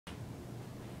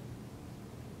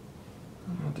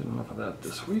I did enough of that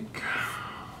this week.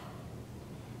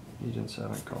 Agents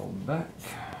haven't called back.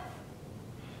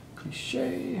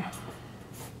 Cliche.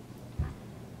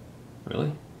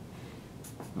 Really?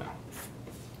 No.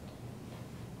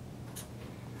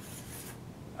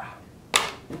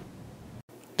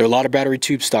 There are a lot of battery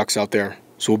tube stocks out there,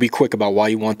 so we'll be quick about why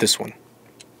you want this one.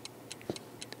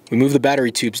 We move the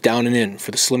battery tubes down and in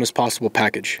for the slimmest possible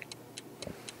package.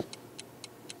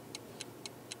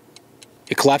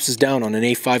 It collapses down on an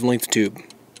A5 length tube.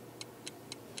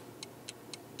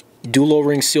 Dual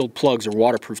O-ring sealed plugs are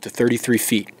waterproof to 33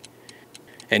 feet.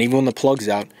 And even when the plug's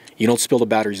out, you don't spill the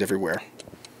batteries everywhere.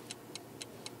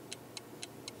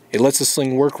 It lets the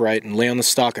sling work right and lay on the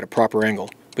stock at a proper angle,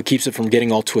 but keeps it from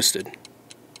getting all twisted.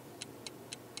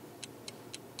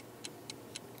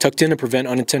 Tucked in to prevent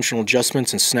unintentional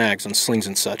adjustments and snags on slings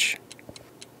and such.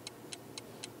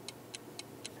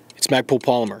 It's Magpul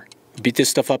polymer. We beat this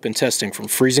stuff up in testing from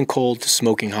freezing cold to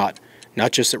smoking hot,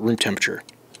 not just at room temperature.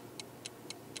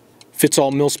 Fits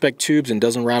all mil-spec tubes and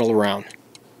doesn't rattle around.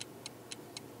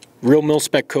 Real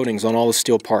mil-spec coatings on all the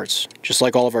steel parts, just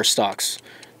like all of our stocks.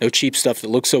 No cheap stuff that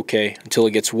looks okay until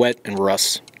it gets wet and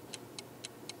rusts.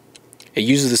 It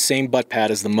uses the same butt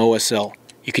pad as the MOE SL.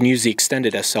 You can use the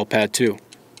extended SL pad too.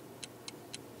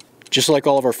 Just like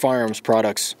all of our firearms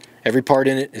products, every part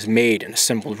in it is made and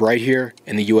assembled right here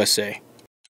in the USA.